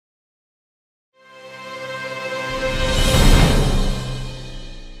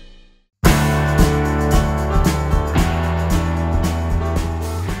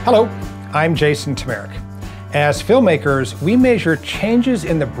Hello, I'm Jason Tamarick. As filmmakers, we measure changes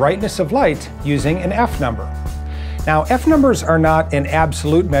in the brightness of light using an F number. Now, F numbers are not an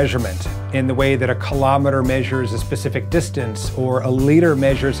absolute measurement in the way that a kilometer measures a specific distance or a liter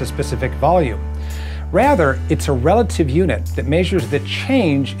measures a specific volume. Rather, it's a relative unit that measures the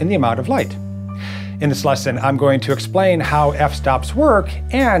change in the amount of light. In this lesson, I'm going to explain how f-stops work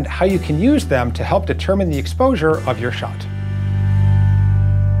and how you can use them to help determine the exposure of your shot.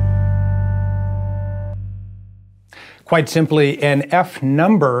 Quite simply, an F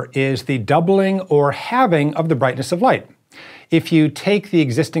number is the doubling or halving of the brightness of light. If you take the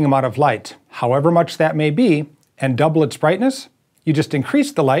existing amount of light, however much that may be, and double its brightness, you just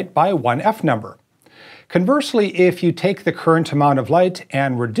increase the light by one F number. Conversely, if you take the current amount of light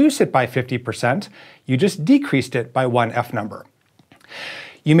and reduce it by 50%, you just decreased it by one F number.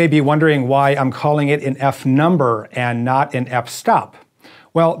 You may be wondering why I'm calling it an F number and not an f-stop.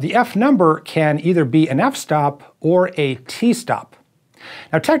 Well, the F number can either be an f-stop or a t-stop.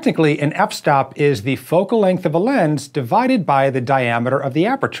 Now, technically, an f-stop is the focal length of a lens divided by the diameter of the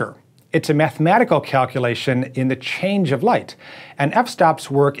aperture. It's a mathematical calculation in the change of light, and f-stops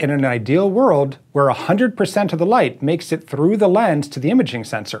work in an ideal world where 100% of the light makes it through the lens to the imaging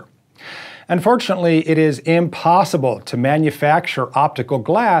sensor. Unfortunately, it is impossible to manufacture optical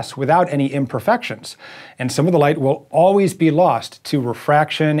glass without any imperfections, and some of the light will always be lost to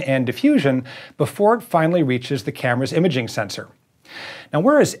refraction and diffusion before it finally reaches the camera's imaging sensor. Now,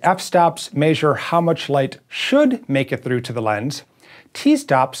 whereas f-stops measure how much light should make it through to the lens,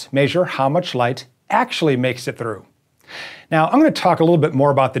 t-stops measure how much light actually makes it through. Now, I'm going to talk a little bit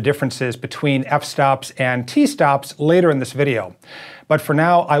more about the differences between f-stops and t-stops later in this video. But for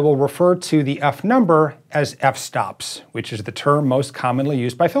now, I will refer to the F number as f-stops, which is the term most commonly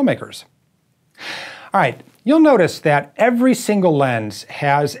used by filmmakers. All right, you'll notice that every single lens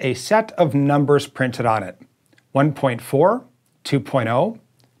has a set of numbers printed on it. 1.4, 2.0,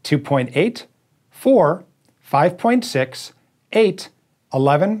 2.8, 4, 5.6, 8,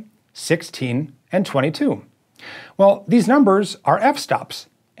 11, 16, and 22. Well, these numbers are f-stops,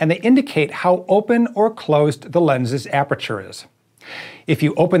 and they indicate how open or closed the lens's aperture is. If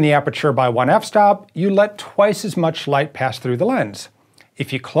you open the aperture by one f-stop, you let twice as much light pass through the lens.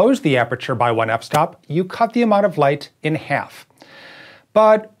 If you close the aperture by one f-stop, you cut the amount of light in half.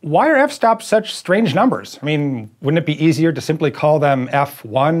 But why are f-stops such strange numbers? I mean, wouldn't it be easier to simply call them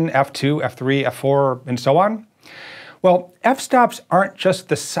f1, f2, f3, f4, and so on? Well, f-stops aren't just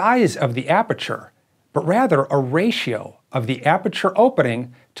the size of the aperture, but rather a ratio of the aperture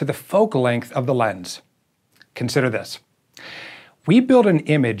opening to the focal length of the lens. Consider this. We build an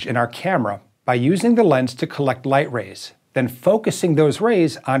image in our camera by using the lens to collect light rays, then focusing those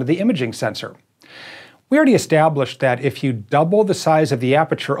rays onto the imaging sensor. We already established that if you double the size of the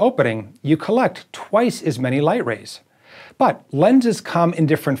aperture opening, you collect twice as many light rays. But lenses come in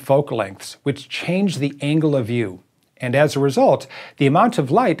different focal lengths, which change the angle of view, and as a result, the amount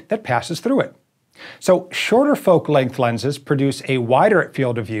of light that passes through it. So shorter focal length lenses produce a wider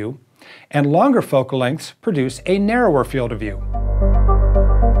field of view, and longer focal lengths produce a narrower field of view.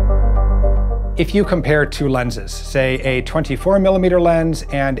 If you compare two lenses, say a 24mm lens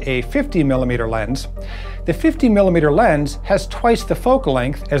and a 50mm lens, the 50mm lens has twice the focal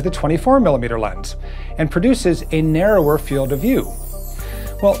length as the 24mm lens and produces a narrower field of view.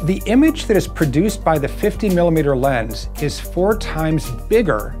 Well, the image that is produced by the 50mm lens is 4 times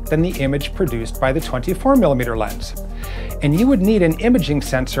bigger than the image produced by the 24mm lens. And you would need an imaging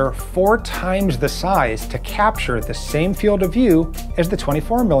sensor 4 times the size to capture the same field of view as the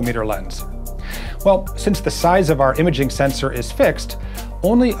 24mm lens. Well, since the size of our imaging sensor is fixed,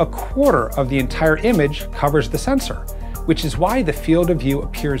 only a quarter of the entire image covers the sensor, which is why the field of view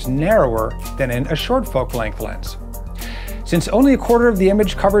appears narrower than in a short focal length lens. Since only a quarter of the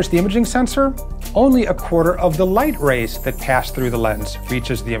image covers the imaging sensor, only a quarter of the light rays that pass through the lens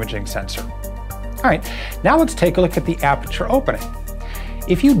reaches the imaging sensor. All right, now let's take a look at the aperture opening.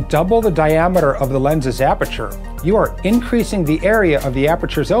 If you double the diameter of the lens's aperture, you are increasing the area of the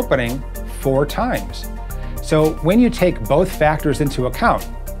aperture's opening 4 times. So when you take both factors into account,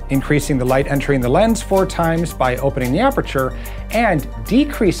 increasing the light entering the lens 4 times by opening the aperture, and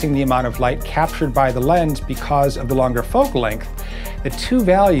decreasing the amount of light captured by the lens because of the longer focal length, the two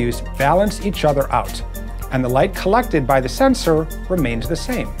values balance each other out, and the light collected by the sensor remains the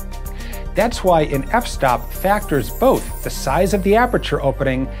same. That's why an f-stop factors both the size of the aperture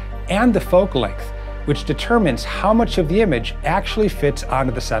opening and the focal length, which determines how much of the image actually fits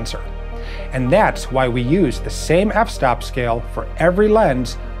onto the sensor. And that's why we use the same f-stop scale for every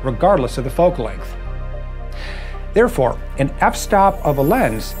lens, regardless of the focal length. Therefore, an f-stop of a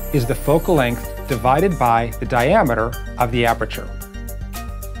lens is the focal length divided by the diameter of the aperture.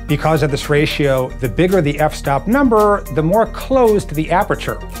 Because of this ratio, the bigger the f-stop number, the more closed the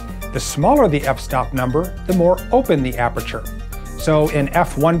aperture. The smaller the f-stop number, the more open the aperture. So an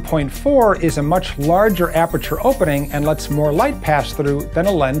f1.4 is a much larger aperture opening and lets more light pass through than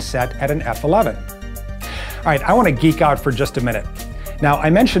a lens set at an f11. All right, I want to geek out for just a minute. Now, I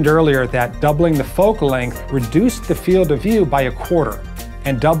mentioned earlier that doubling the focal length reduced the field of view by 1/4,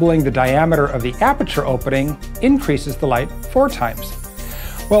 and doubling the diameter of the aperture opening increases the light 4 times.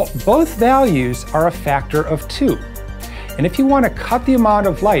 Well, both values are a factor of 2. And if you want to cut the amount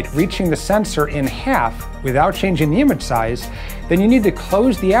of light reaching the sensor in half without changing the image size, then you need to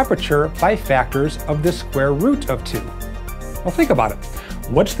close the aperture by factors of the square root of 2. Well, think about it.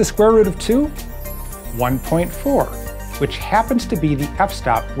 What's the square root of 2? 1.4, which happens to be the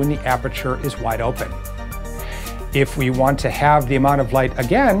f-stop when the aperture is wide open. If we want to have the amount of light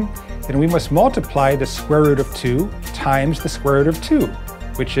again, then we must multiply the square root of 2 times the square root of 2,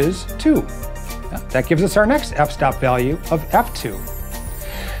 which is 2. That gives us our next f-stop value of f2.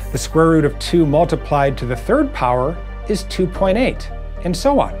 The square root of 2 multiplied to the 3rd power is 2.8, and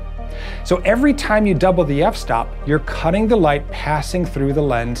so on. So every time you double the f-stop, you're cutting the light passing through the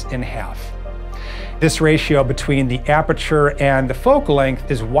lens in half. This ratio between the aperture and the focal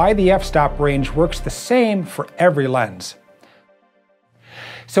length is why the f-stop range works the same for every lens.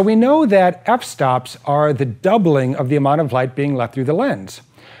 So we know that f-stops are the doubling of the amount of light being let through the lens.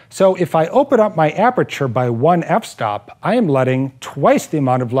 So if I open up my aperture by 1 f-stop, I am letting twice the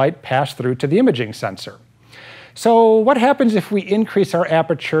amount of light pass through to the imaging sensor. So what happens if we increase our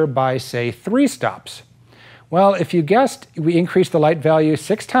aperture by, say, 3 stops? Well, if you guessed we increase the light value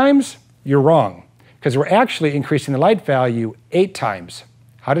 6 times, you're wrong, because we're actually increasing the light value 8 times.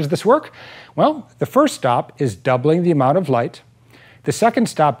 How does this work? Well, the first stop is doubling the amount of light. The second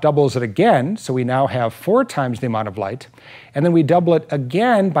stop doubles it again, so we now have 4 times the amount of light. And then we double it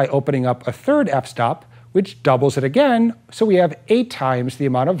again by opening up a 3rd f-stop, which doubles it again, so we have 8 times the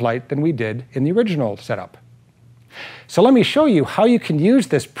amount of light than we did in the original setup. So let me show you how you can use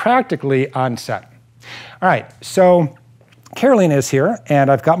this practically on set. All right, so Caroline is here, and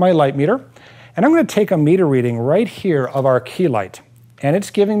I've got my light meter. And I'm going to take a meter reading right here of our key light, and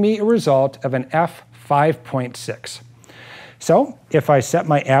it's giving me a result of an f5.6. So if I set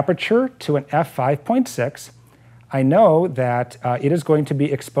my aperture to an f5.6, I know that it is going to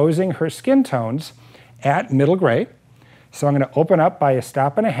be exposing her skin tones at middle gray. So I'm going to open up by 1.5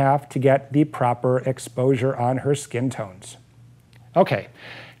 stops to get the proper exposure on her skin tones. Okay,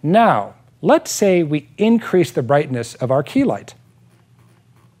 now let's say we increase the brightness of our key light.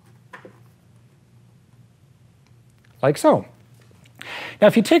 Like so. Now,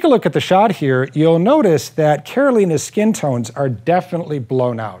 if you take a look at the shot here, you'll notice that Carolina's skin tones are definitely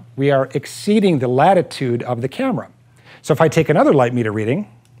blown out. We are exceeding the latitude of the camera. So if I take another light meter reading,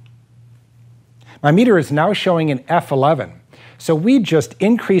 my meter is now showing an f11. So we just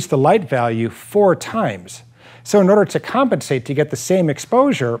increased the light value 4 times. So in order to compensate to get the same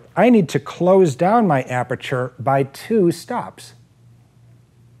exposure, I need to close down my aperture by 2 stops.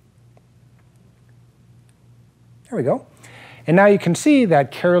 There we go. And now you can see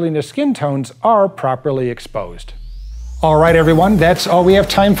that Carolina's skin tones are properly exposed. All right, everyone, that's all we have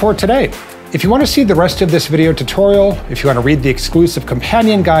time for today. If you want to see the rest of this video tutorial, if you want to read the exclusive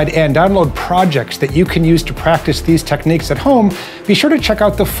companion guide and download projects that you can use to practice these techniques at home, be sure to check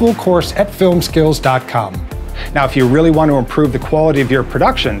out the full course at FilmSkills.com. Now, if you really want to improve the quality of your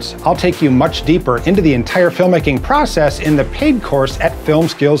productions, I'll take you much deeper into the entire filmmaking process in the paid course at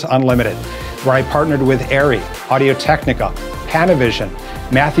FilmSkills Unlimited, where I partnered with Arri, Audio-Technica, Panavision,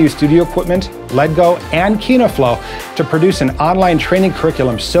 Matthew Studio Equipment, Ledgo, and KinoFlow to produce an online training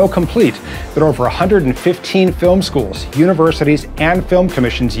curriculum so complete that over 115 film schools, universities, and film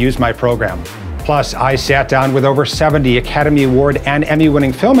commissions use my program. Plus, I sat down with over 70 Academy Award and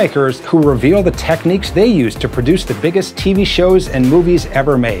Emmy-winning filmmakers who reveal the techniques they use to produce the biggest TV shows and movies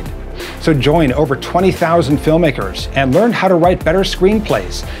ever made. So join over 20,000 filmmakers and learn how to write better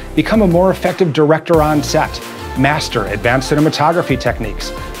screenplays, become a more effective director on set, master advanced cinematography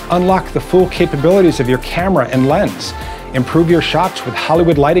techniques, unlock the full capabilities of your camera and lens, improve your shots with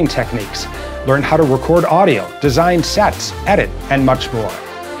Hollywood lighting techniques, learn how to record audio, design sets, edit, and much more.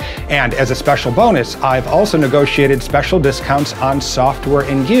 And as a special bonus, I've also negotiated special discounts on software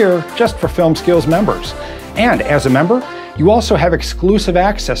and gear just for FilmSkills members. And as a member, you also have exclusive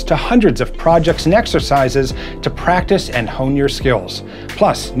access to hundreds of projects and exercises to practice and hone your skills,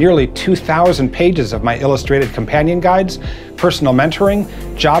 plus nearly 2,000 pages of my illustrated companion guides, personal mentoring,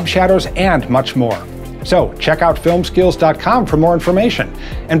 job shadows, and much more. So check out filmskills.com for more information.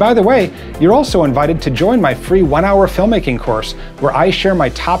 And by the way, you're also invited to join my free 1-hour filmmaking course, where I share my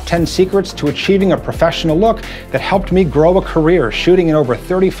top 10 secrets to achieving a professional look that helped me grow a career shooting in over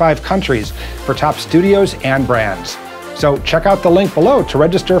 35 countries for top studios and brands. So check out the link below to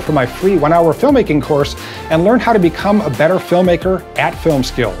register for my free 1-hour filmmaking course and learn how to become a better filmmaker at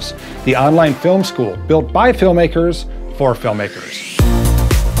FilmSkills, the online film school built by filmmakers for filmmakers.